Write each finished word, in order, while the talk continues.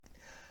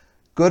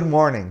Good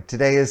morning.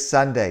 Today is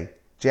Sunday,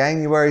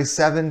 January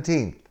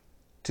 17th,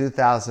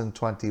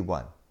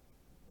 2021.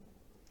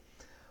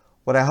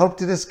 What I hope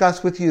to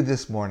discuss with you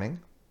this morning,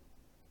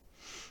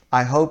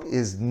 I hope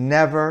is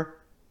never,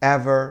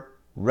 ever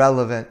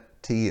relevant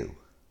to you.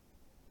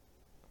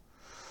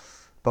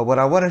 But what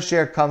I want to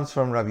share comes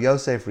from Rav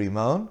Yosef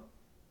Rimon.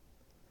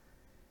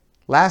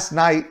 Last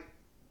night,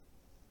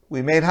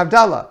 we made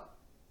Havdalah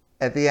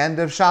at the end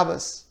of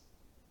Shabbos.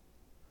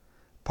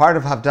 Part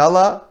of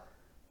Havdalah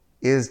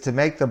is to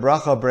make the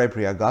bracha Borei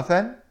Pri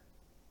Hagafen.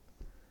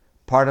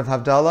 Part of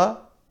Havdalah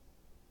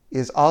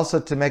is also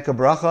to make a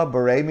bracha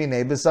Borei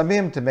Minei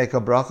Besamim, to make a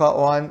bracha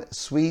on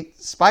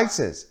sweet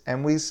spices,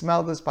 and we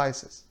smell the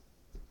spices.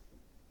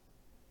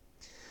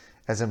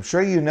 As I'm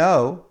sure you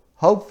know,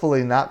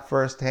 hopefully not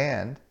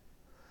firsthand,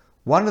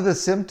 one of the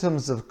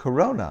symptoms of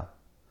corona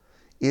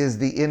is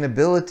the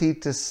inability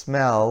to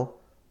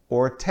smell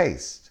or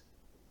taste.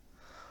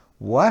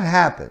 What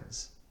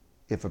happens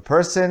if a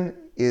person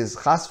is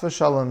chas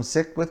v'shalom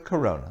sick with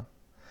corona?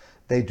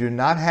 They do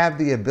not have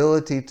the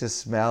ability to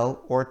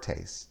smell or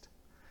taste.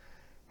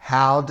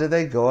 How do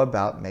they go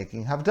about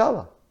making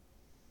Havdalah?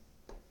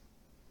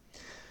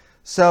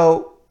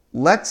 So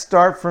let's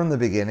start from the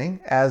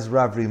beginning, as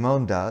Rav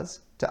Rimon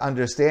does, to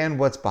understand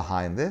what's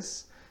behind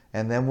this,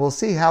 and then we'll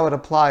see how it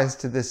applies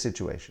to this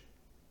situation.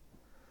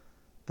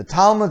 The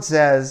Talmud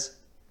says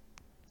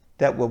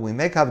that when we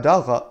make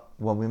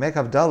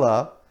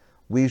Havdalah,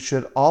 we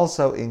should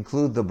also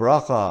include the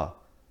bracha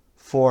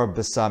for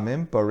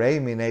besamim, Borei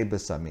Minei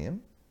Besamim,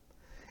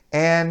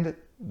 and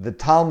the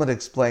Talmud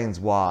explains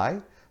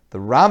why. The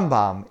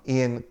Rambam,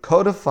 in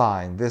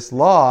codifying this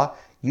law,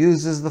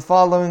 uses the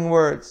following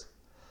words: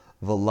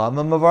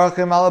 V'lama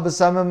mavarchim ala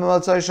besamim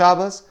b'motzei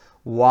Shabbos.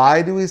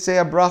 Why do we say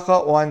a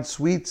bracha on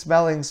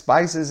sweet-smelling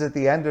spices at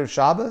the end of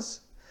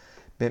Shabbos?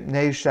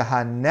 Mipnei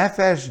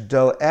shehanefesh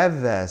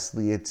do'eves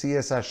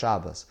liyetzias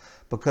haShabbos.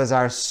 Because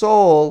our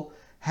soul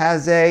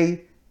has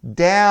a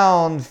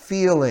down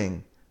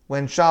feeling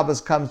when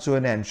Shabbos comes to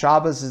an end.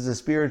 Shabbos is a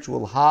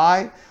spiritual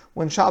high.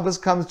 When Shabbos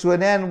comes to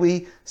an end,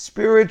 we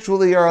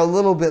spiritually are a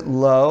little bit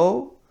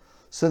low.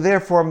 So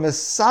therefore,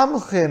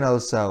 mesamchin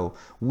oso,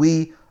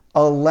 we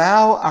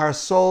allow our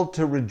soul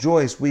to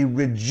rejoice. We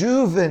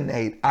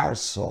rejuvenate our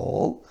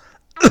soul.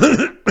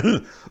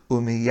 Umiyashvin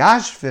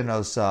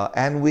oso,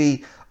 and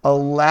we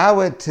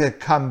allow it to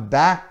come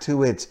back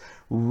to its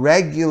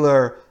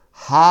regular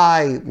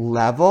high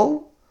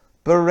level.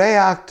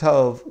 Bereach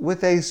tov,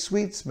 with a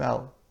sweet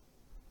smell.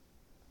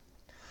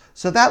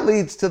 So that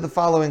leads to the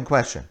following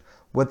question.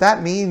 What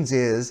that means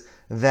is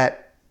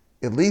that,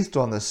 at least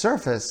on the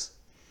surface,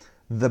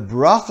 the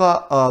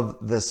bracha of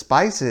the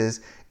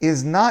spices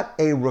is not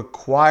a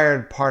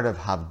required part of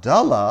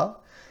Havdalah.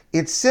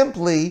 It's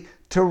simply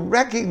to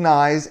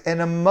recognize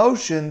an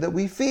emotion that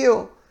we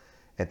feel.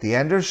 At the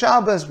end of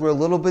Shabbos, we're a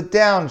little bit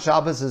down.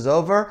 Shabbos is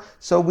over,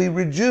 so we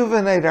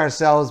rejuvenate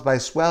ourselves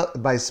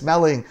by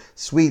smelling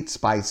sweet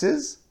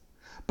spices.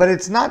 But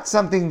it's not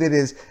something that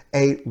is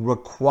a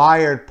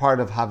required part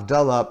of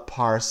Havdalah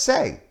par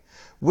se,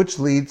 which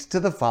leads to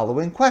the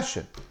following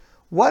question.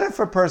 What if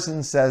a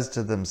person says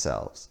to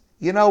themselves,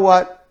 you know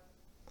what?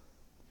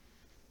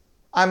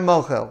 I'm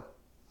mochel.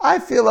 I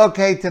feel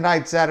okay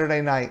tonight,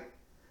 Saturday night.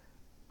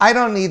 I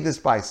don't need the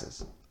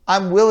spices.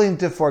 I'm willing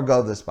to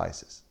forego the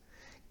spices.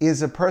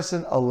 Is a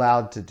person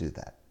allowed to do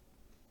that?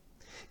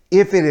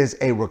 If it is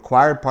a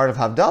required part of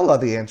Havdalah,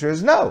 the answer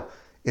is no.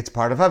 It's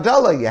part of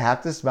Havdalah. You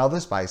have to smell the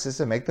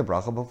spices and make the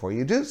bracha before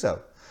you do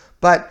so.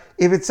 But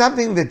if it's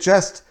something that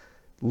just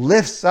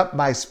lifts up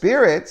my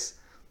spirits,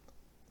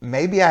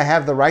 maybe I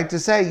have the right to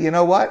say, you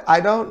know what? I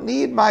don't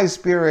need my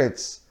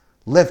spirits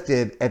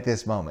lifted at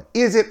this moment.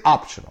 Is it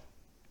optional?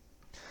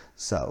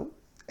 So,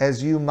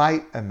 as you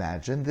might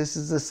imagine, this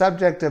is the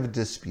subject of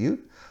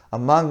dispute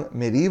among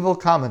medieval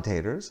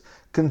commentators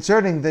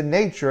concerning the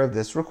nature of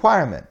this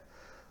requirement.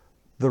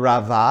 The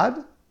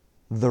Ravad,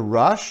 the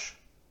Rush,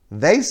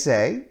 they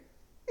say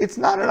it's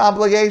not an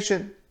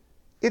obligation,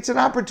 it's an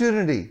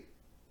opportunity.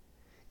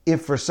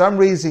 If for some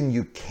reason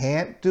you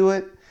can't do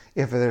it,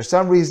 if there's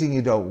some reason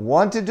you don't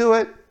want to do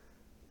it,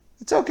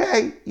 it's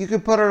okay, you can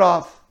put it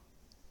off.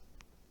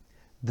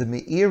 The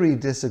Meiri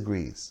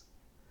disagrees.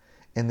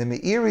 And the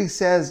Meiri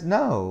says,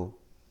 no,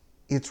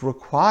 it's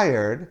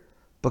required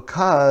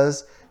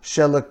because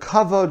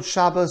Shelakavod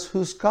Shabbos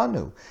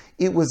Huskanu.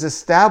 It was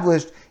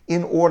established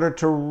in order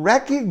to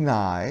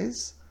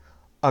recognize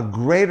a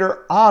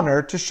greater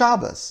honor to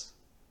Shabbos.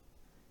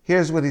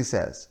 Here's what he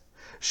says.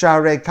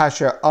 Sharei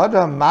kasher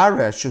adam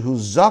mare shehu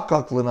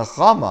zakak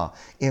l'nachama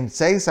im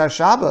tzeis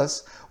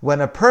haShabbos.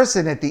 When a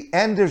person at the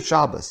end of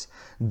Shabbos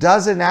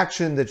does an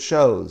action that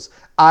shows,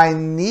 I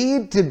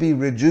need to be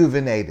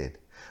rejuvenated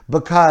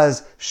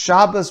because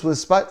Shabbos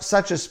was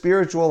such a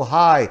spiritual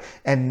high,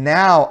 and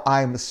now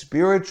I'm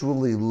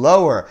spiritually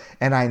lower,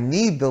 and I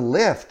need the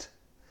lift.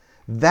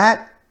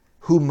 That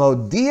hu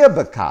modia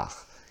b'kach,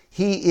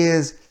 he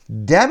is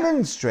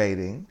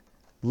demonstrating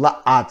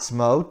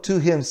la'atzmo, to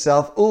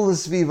himself,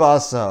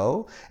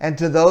 u'lesvivaso, and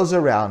to those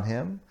around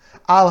him,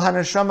 al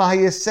haneshama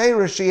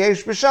hayesera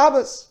sheyesh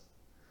b'Shabbos.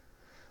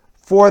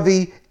 For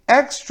the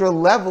extra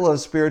level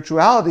of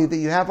spirituality that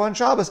you have on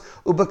Shabbos,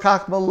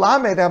 ubakach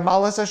melamed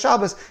amalas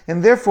haShabbos,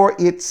 and therefore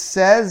it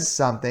says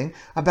something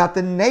about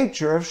the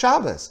nature of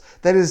Shabbos.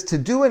 That is, to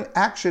do an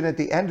action at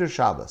the end of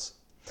Shabbos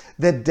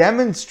that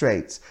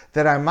demonstrates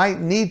that I might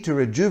need to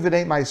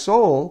rejuvenate my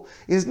soul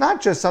is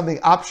not just something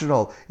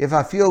optional. If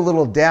I feel a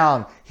little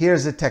down,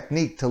 here's a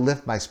technique to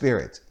lift my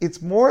spirits.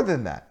 It's more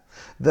than that.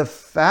 The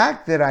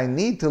fact that I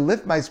need to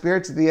lift my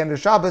spirits at the end of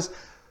Shabbos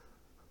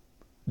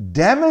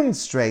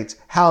demonstrates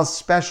how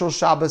special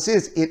Shabbos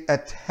is. It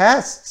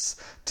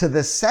attests to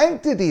the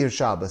sanctity of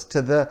Shabbos,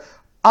 to the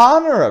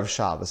honor of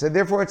Shabbos, and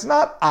therefore it's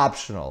not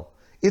optional.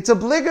 It's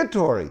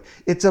obligatory.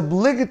 It's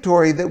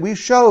obligatory that we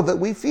show that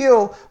we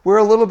feel we're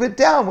a little bit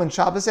down when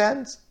Shabbos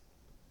ends.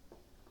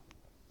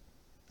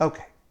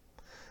 Okay,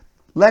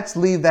 let's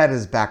leave that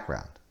as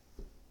background.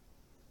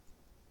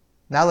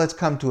 Now let's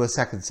come to a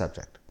second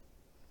subject.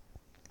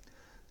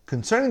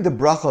 Concerning the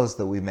brachos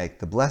that we make,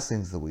 the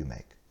blessings that we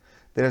make,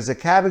 there's a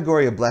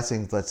category of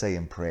blessings, let's say,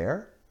 in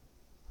prayer.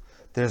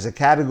 There's a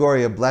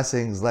category of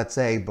blessings, let's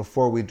say,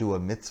 before we do a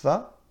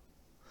mitzvah.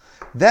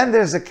 Then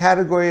there's a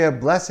category of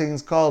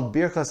blessings called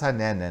birchas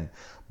hanenen,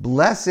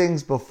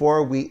 blessings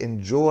before we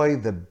enjoy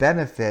the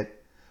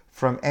benefit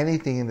from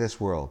anything in this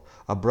world.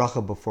 A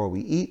bracha before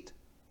we eat,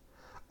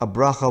 a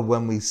bracha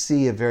when we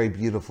see a very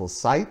beautiful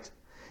sight,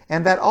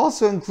 and that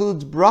also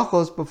includes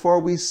brachos before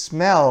we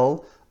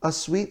smell a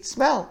sweet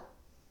smell.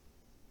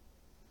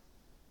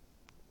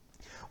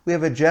 We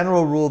have a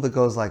general rule that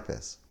goes like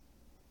this.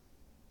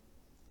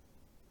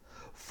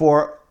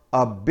 For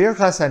a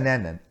birchas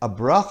hanenen, a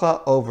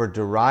bracha over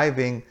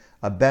deriving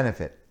a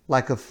benefit,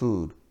 like a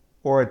food,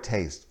 or a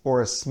taste,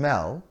 or a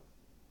smell,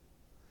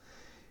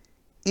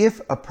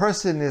 if a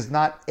person is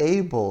not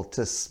able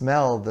to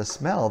smell the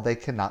smell, they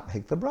cannot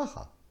make the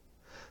bracha.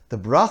 The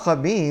bracha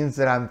means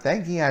that I'm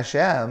thanking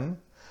Hashem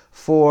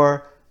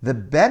for the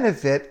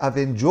benefit of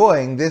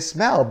enjoying this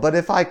smell. But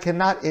if I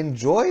cannot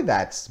enjoy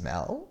that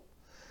smell,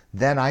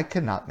 then I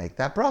cannot make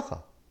that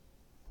bracha.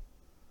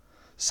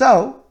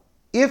 So,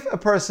 if a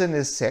person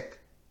is sick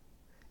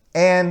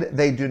and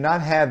they do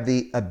not have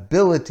the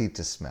ability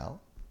to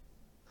smell,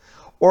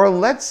 or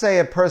let's say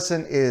a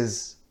person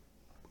is,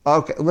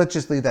 okay, let's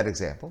just leave that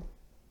example,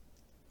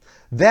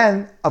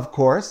 then, of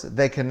course,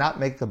 they cannot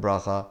make the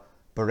bracha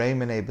b'rei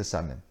minei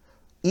b'samim.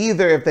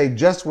 Either if they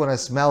just want to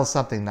smell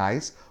something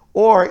nice,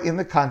 or in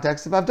the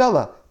context of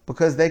Havdalah,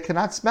 because they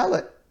cannot smell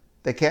it.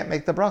 They can't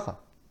make the bracha.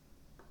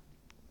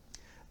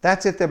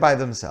 That's if they're by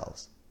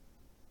themselves.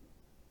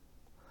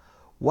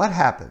 What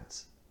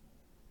happens?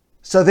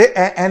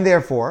 And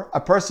therefore,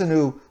 a person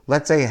who,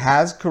 let's say,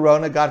 has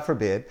corona, God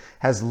forbid,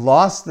 has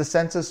lost the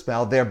sense of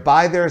smell, they're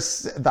by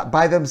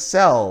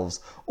themselves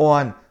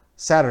on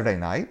Saturday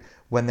night.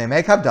 When they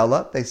make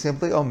Havdalah, they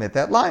simply omit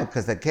that line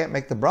because they can't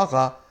make the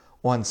bracha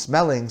on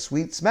smelling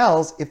sweet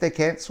smells if they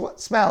can't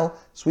smell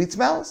sweet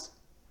smells.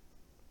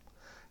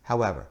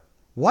 However,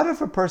 what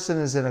if a person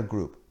is in a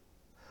group?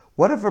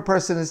 What if a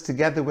person is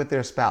together with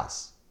their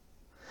spouse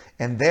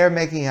and they're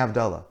making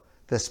Havdalah?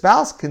 The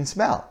spouse can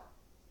smell.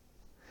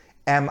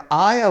 Am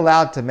I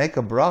allowed to make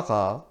a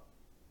bracha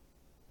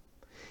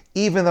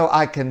even though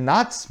I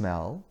cannot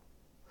smell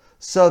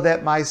so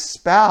that my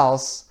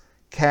spouse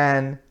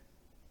can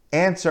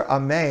answer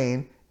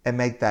amen and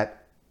make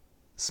that,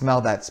 smell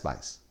that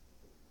spice?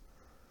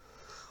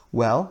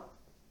 Well,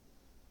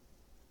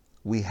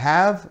 we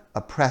have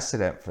a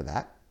precedent for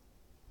that.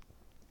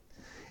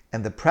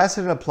 And the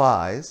precedent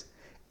applies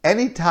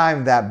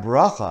anytime that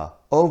bracha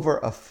over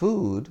a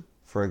food,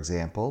 for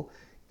example,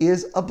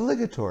 is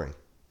obligatory.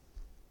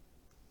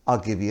 I'll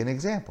give you an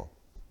example.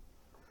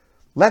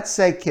 Let's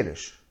say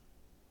Kiddush.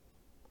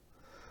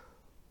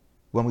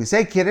 When we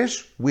say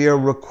Kiddush, we are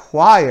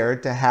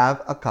required to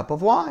have a cup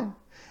of wine.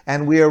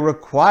 And we are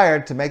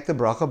required to make the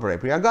bracha b'rei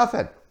pri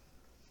hagafen.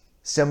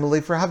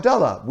 Similarly for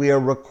Havdalah, we are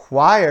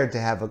required to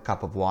have a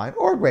cup of wine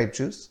or grape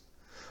juice,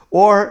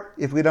 or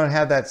if we don't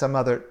have that, some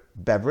other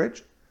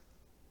beverage.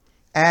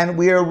 And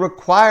we are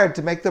required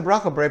to make the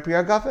bracha b'rei pri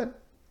hagafen.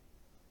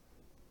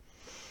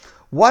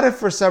 What if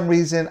for some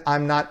reason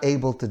I'm not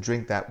able to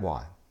drink that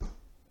wine?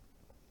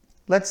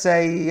 Let's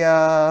say,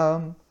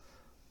 a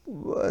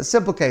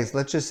simple case,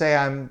 let's just say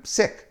I'm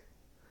sick.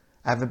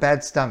 I have a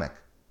bad stomach.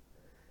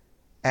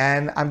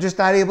 And I'm just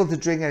not able to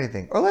drink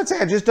anything. Or let's say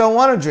I just don't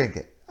want to drink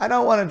it. I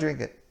don't want to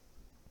drink it.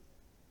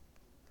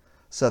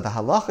 So the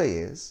halacha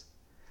is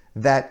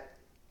that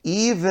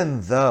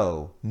even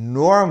though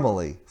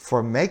normally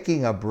for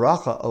making a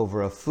bracha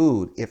over a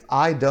food, if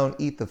I don't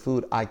eat the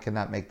food, I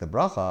cannot make the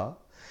bracha.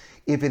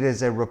 If it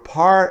is a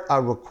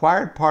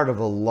required part of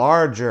a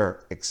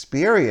larger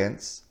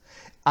experience,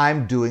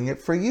 I'm doing it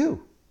for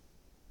you.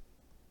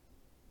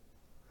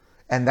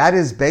 And that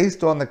is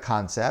based on the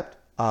concept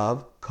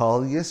of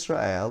Kol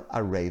Yisrael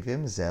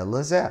Arevim Zeh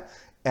Lazeh.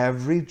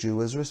 Every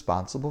Jew is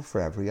responsible for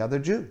every other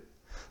Jew.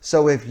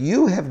 So if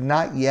you have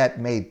not yet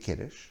made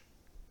Kiddush,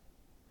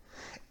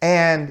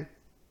 and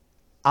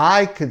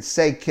I could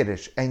say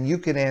Kiddush, and you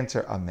can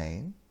answer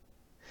Amen,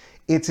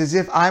 It's as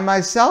if I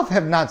myself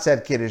have not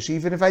said Kiddush,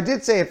 even if I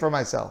did say it for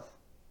myself.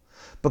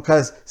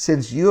 Because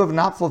since you have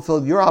not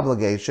fulfilled your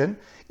obligation,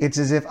 it's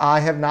as if I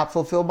have not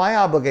fulfilled my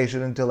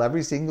obligation until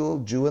every single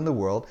Jew in the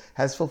world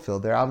has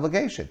fulfilled their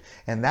obligation.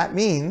 And that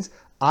means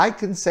I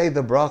can say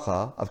the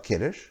bracha of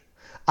Kiddush,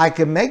 I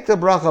can make the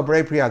bracha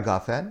Brei Pri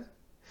Hagafen,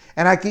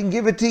 and I can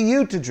give it to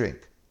you to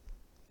drink.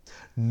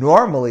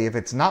 Normally, if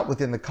it's not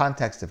within the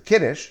context of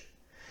Kiddush,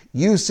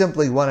 you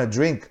simply want to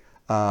drink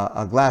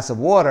a glass of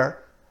water,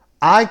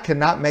 I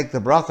cannot make the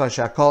bracha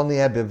Shakol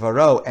Niyeh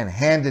Bivaro and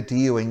hand it to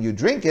you and you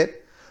drink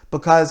it,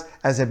 because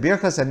as a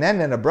birchas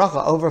hanen and a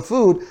bracha over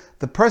food,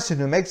 the person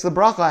who makes the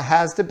bracha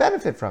has to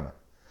benefit from it.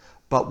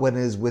 But when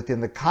it is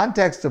within the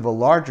context of a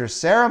larger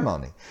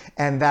ceremony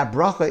and that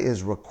bracha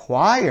is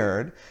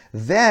required,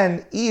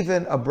 then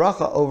even a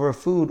bracha over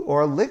food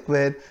or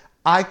liquid,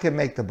 I can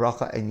make the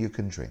bracha and you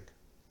can drink.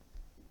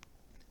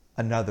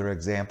 Another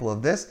example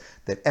of this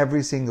that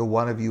every single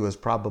one of you has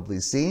probably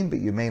seen, but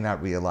you may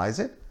not realize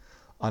it,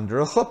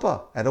 under a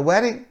chuppah at a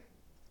wedding.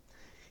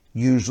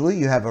 Usually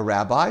you have a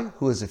rabbi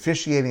who is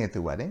officiating at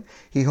the wedding.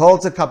 He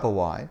holds a cup of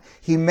wine.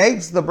 He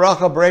makes the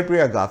bracha Brei Pri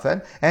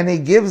Hagafen, and he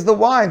gives the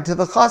wine to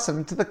the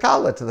chassan, to the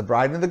kala, to the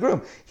bride and the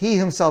groom. He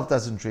himself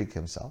doesn't drink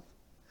himself.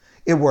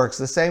 It works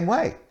the same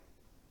way.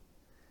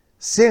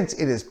 Since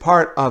it is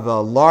part of a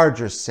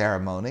larger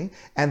ceremony,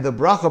 and the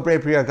bracha Brei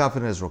Pri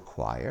Hagafen is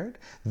required,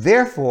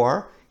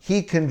 therefore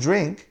he can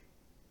drink,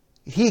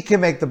 he can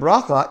make the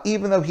bracha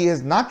even though he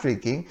is not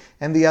drinking,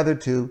 and the other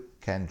two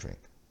can drink.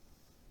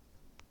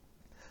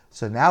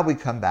 So now we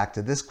come back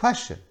to this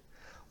question.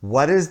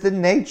 What is the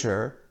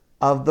nature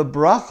of the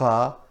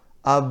bracha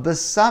of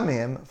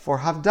besamim for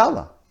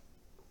Havdalah?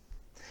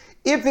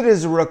 If it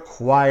is a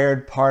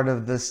required part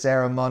of the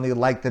ceremony,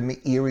 like the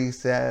Meiri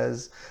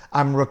says,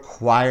 I'm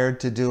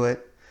required to do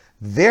it,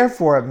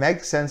 therefore it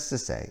makes sense to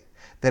say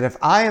that if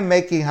I am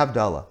making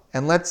Havdalah,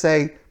 and let's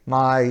say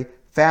my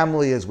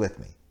family is with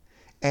me,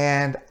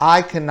 and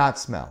I cannot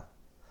smell,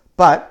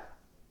 but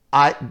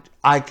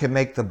I can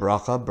make the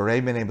bracha,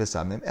 Berei Minei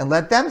Besamim, and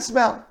let them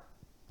smell.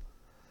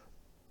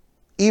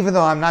 Even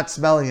though I'm not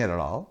smelling it at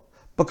all,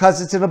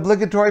 because it's an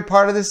obligatory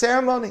part of the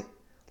ceremony,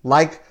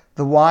 like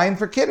the wine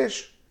for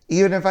Kiddush.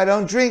 Even if I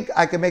don't drink,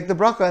 I can make the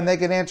bracha and they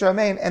can answer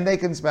Amen and they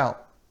can smell.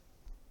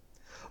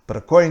 But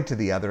according to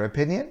the other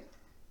opinion,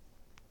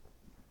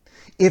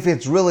 if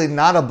it's really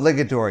not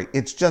obligatory,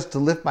 it's just to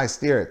lift my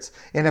spirits,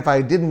 and if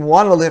I didn't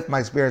want to lift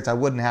my spirits, I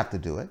wouldn't have to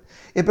do it,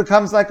 it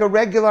becomes like a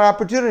regular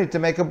opportunity to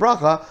make a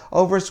bracha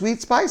over sweet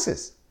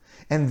spices.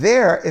 And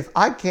there, if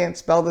I can't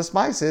spell the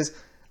spices,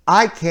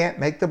 I can't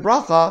make the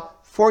bracha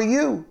for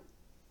you.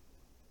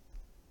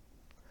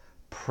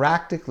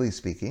 Practically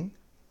speaking,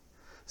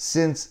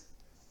 since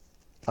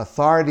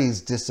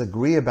authorities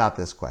disagree about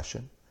this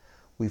question,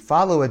 we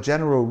follow a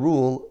general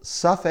rule,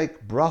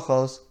 Safek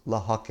brachos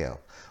lahakel.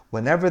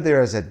 Whenever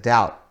there is a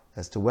doubt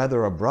as to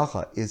whether a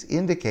bracha is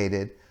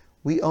indicated,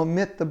 we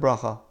omit the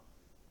bracha,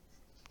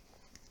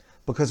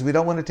 because we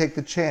don't want to take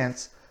the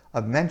chance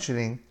of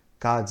mentioning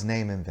God's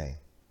name in vain.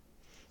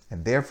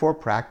 And therefore,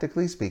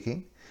 practically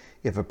speaking,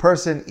 if a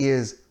person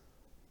is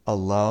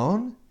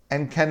alone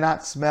and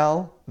cannot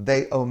smell,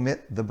 they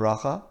omit the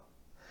bracha.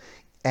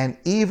 And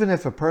even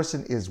if a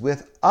person is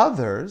with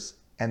others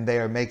and they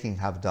are making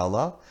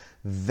Havdalah,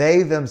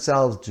 they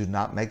themselves do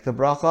not make the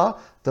bracha.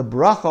 The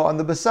bracha on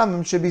the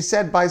besamim should be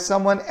said by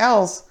someone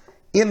else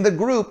in the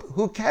group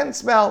who can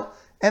smell,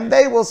 and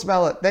they will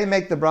smell it. They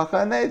make the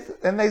bracha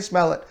and they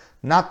smell it,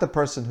 not the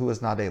person who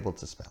is not able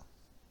to smell.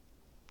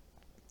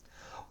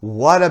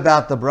 What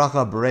about the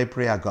bracha Berei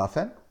Pri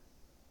Hagafen?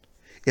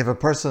 If a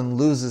person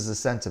loses a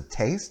sense of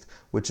taste,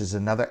 which is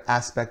another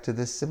aspect to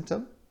this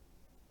symptom,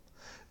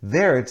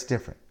 there it's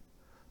different.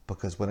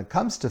 Because when it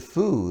comes to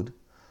food,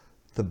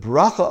 the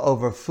bracha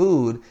over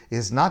food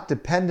is not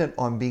dependent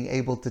on being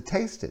able to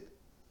taste it.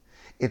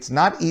 It's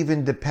not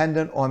even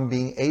dependent on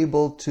being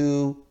able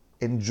to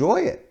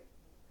enjoy it.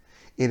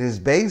 It is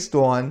based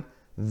on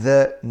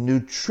the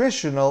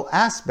nutritional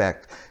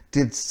aspect.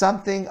 Did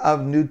something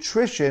of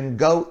nutrition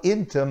go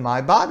into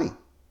my body?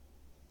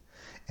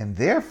 And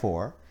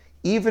therefore,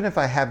 even if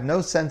I have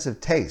no sense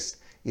of taste,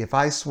 if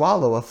I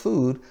swallow a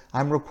food,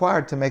 I'm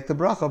required to make the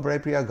bracha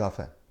Berei Pri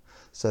Hagafen.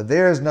 So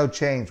there is no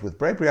change. With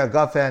Berei Pri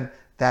Hagafen,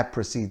 that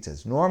proceeds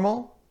as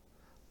normal,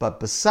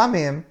 but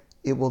besamim,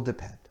 it will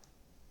depend.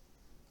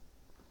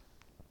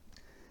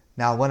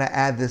 Now I want to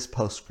add this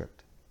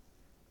postscript.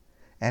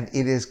 And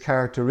it is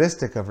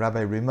characteristic of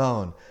Rabbi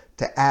Rimon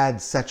to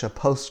add such a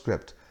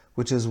postscript,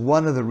 which is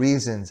one of the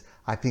reasons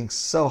I think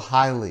so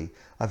highly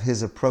of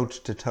his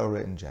approach to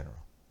Torah in general.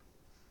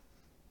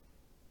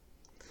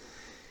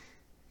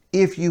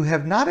 If you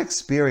have not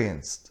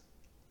experienced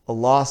a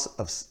loss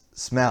of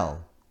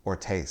smell or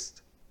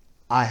taste,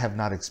 I have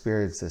not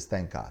experienced this,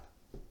 thank God.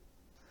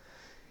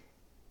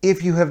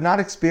 If you have not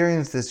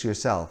experienced this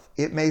yourself,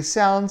 it may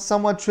sound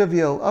somewhat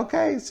trivial.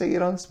 Okay, so you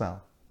don't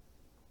smell.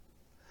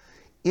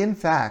 In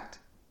fact,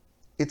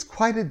 it's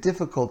quite a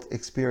difficult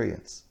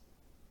experience.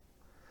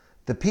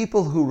 The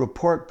people who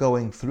report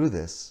going through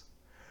this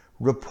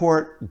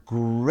report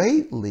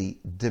greatly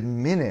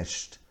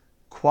diminished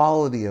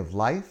quality of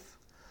life,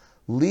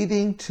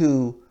 leading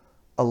to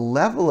a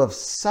level of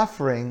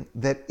suffering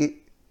that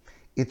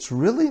it's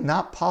really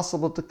not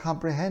possible to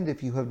comprehend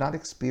if you have not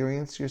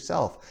experienced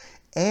yourself.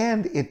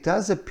 And it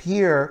does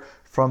appear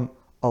from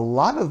a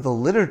lot of the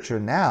literature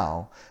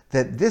now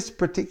that this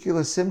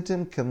particular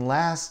symptom can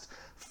last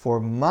for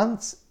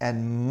months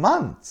and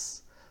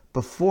months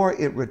before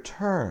it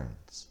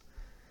returns.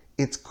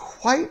 It's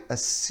quite a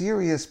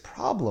serious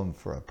problem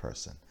for a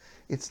person.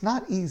 It's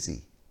not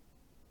easy.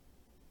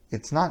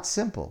 It's not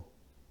simple.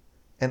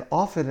 And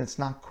often it's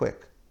not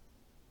quick.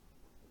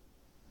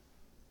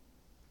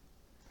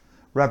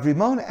 Rav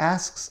Rimon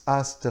asks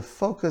us to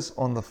focus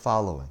on the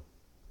following.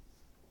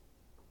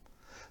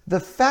 The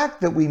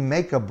fact that we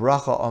make a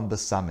bracha on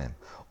besamim,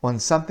 on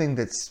something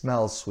that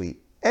smells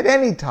sweet, at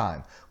any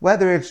time,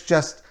 whether it's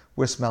just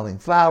we're smelling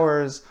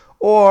flowers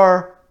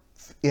or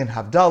in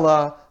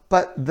Havdalah,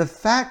 but the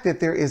fact that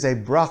there is a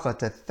bracha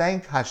to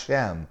thank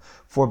Hashem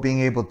for being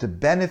able to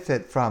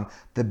benefit from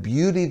the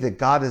beauty that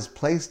God has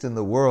placed in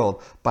the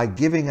world by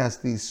giving us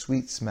these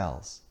sweet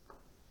smells.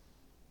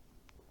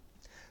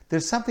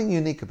 There's something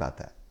unique about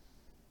that.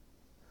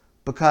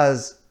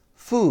 Because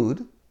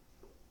food,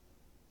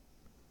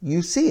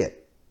 you see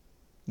it.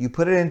 You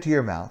put it into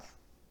your mouth.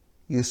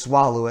 You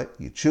swallow it.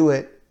 You chew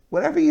it.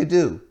 Whatever you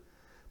do.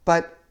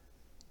 But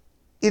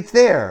it's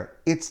there.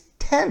 It's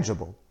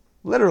tangible.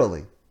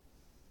 Literally.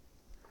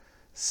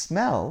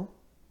 Smell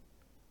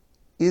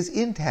is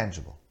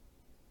intangible.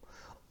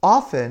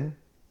 Often,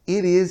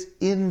 it is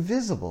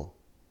invisible.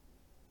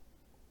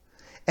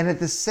 And at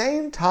the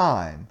same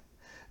time,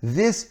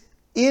 this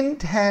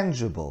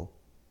intangible,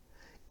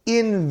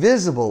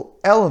 invisible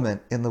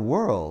element in the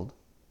world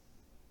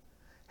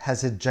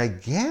has a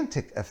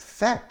gigantic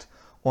effect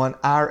on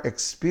our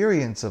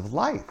experience of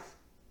life.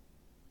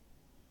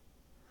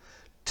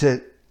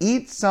 To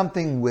eat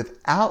something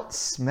without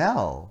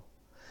smell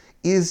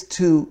is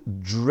to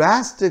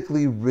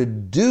drastically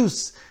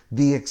reduce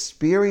the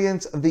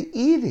experience of the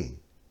eating.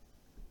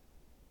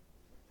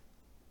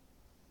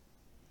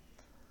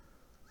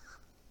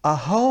 A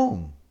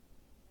home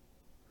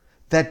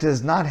that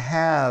does not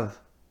have,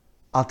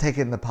 I'll take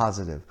it in the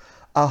positive,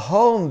 a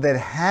home that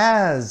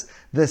has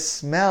the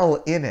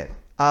smell in it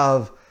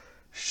of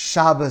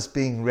Shabbos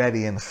being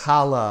ready and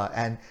challah,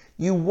 and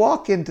you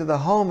walk into the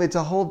home, it's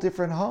a whole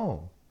different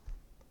home.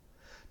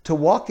 To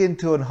walk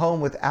into a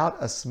home without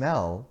a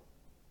smell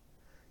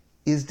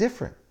is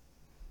different.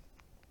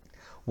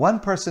 One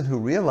person who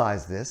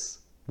realized this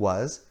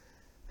was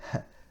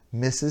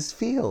Mrs.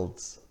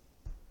 Fields.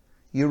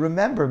 You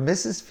remember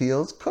Mrs.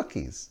 Fields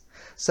cookies.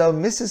 So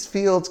Mrs.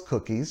 Fields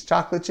cookies,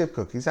 chocolate chip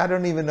cookies, I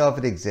don't even know if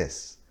it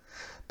exists,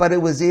 but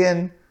it was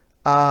in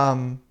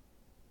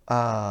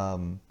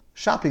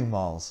shopping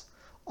malls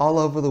all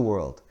over the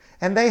world.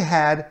 And they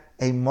had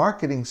a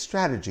marketing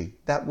strategy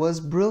that was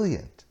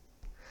brilliant.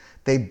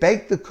 They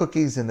baked the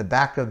cookies in the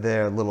back of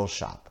their little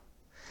shop.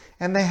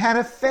 And they had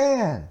a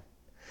fan.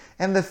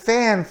 And the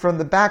fan from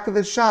the back of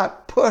the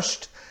shop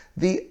pushed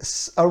the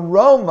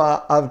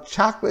aroma of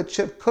chocolate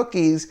chip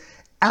cookies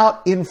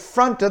out in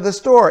front of the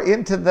store,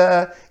 into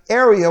the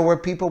area where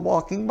people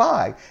walking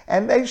by.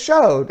 And they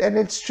showed, and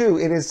it's true,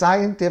 it is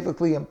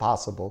scientifically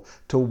impossible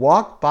to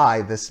walk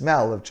by the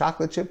smell of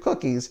chocolate chip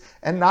cookies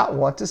and not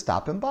want to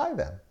stop and buy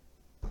them.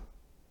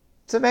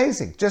 It's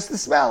amazing, just the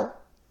smell.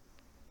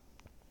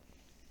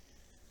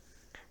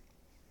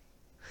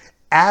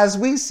 As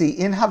we see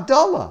in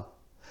Havdalah,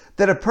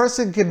 that a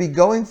person can be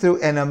going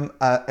through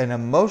an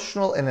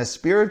emotional and a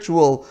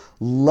spiritual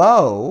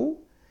low,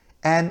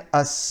 and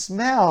a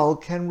smell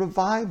can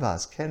revive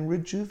us, can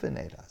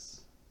rejuvenate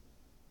us.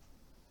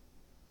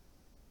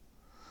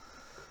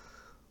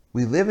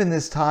 We live in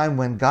this time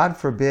when, God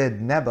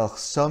forbid, Nebuch,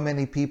 so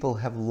many people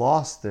have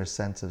lost their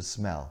sense of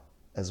smell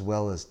as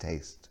well as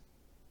taste.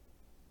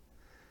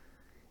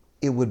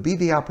 It would be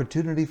the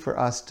opportunity for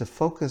us to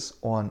focus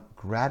on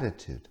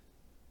gratitude.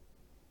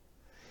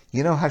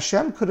 You know,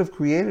 Hashem could have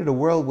created a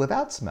world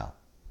without smell.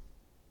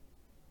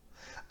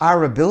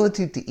 Our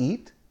ability to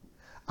eat,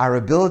 our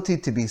ability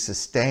to be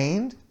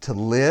sustained, to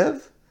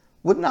live,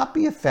 would not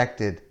be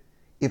affected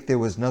if there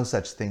was no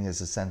such thing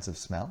as a sense of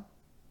smell.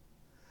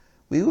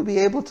 We would be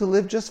able to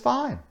live just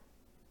fine.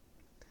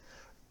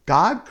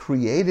 God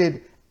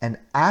created an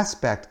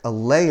aspect, a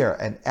layer,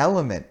 an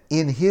element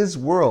in His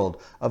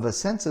world of a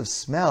sense of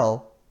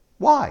smell.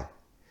 Why?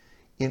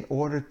 In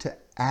order to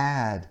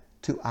add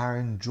to our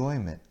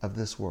enjoyment of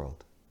this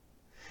world.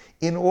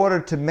 In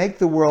order to make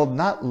the world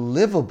not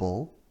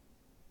livable,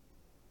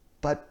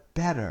 but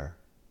better,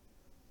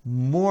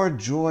 more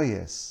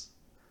joyous,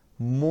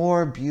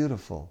 more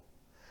beautiful.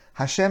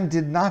 Hashem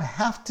did not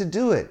have to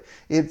do it.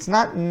 It's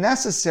not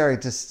necessary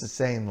to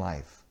sustain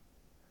life.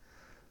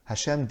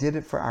 Hashem did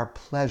it for our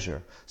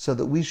pleasure, so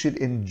that we should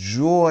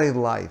enjoy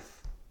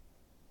life.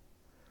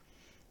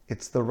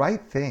 It's the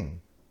right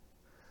thing,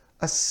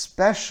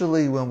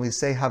 especially when we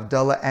say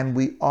Havdalah and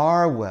we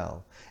are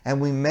well, and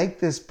we make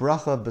this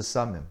bracha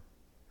besamim.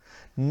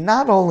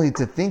 not only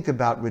to think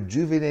about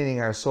rejuvenating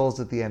our souls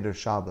at the end of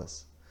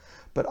Shabbos,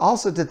 but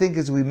also to think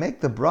as we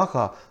make the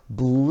bracha,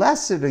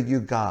 blessed are you,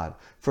 God,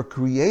 for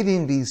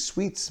creating these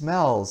sweet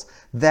smells,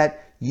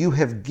 that you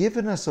have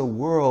given us a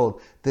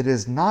world that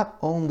is not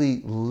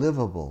only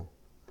livable,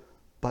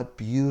 but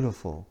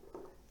beautiful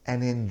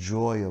and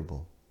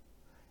enjoyable.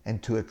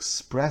 And to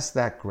express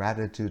that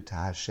gratitude to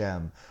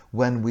Hashem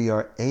when we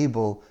are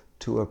able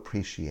to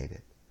appreciate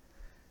it.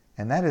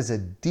 And that is a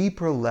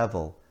deeper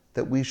level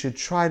that we should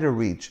try to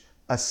reach,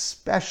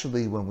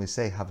 especially when we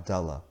say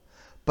Havdalah.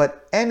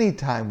 But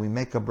anytime we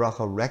make a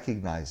bracha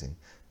recognizing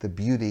the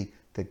beauty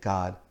that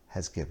God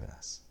has given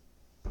us.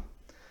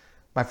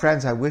 My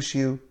friends, I wish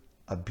you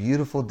a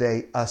beautiful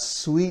day, a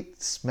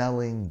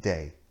sweet-smelling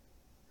day.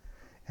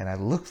 And I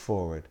look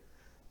forward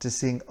to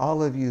seeing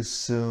all of you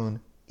soon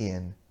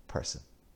in person.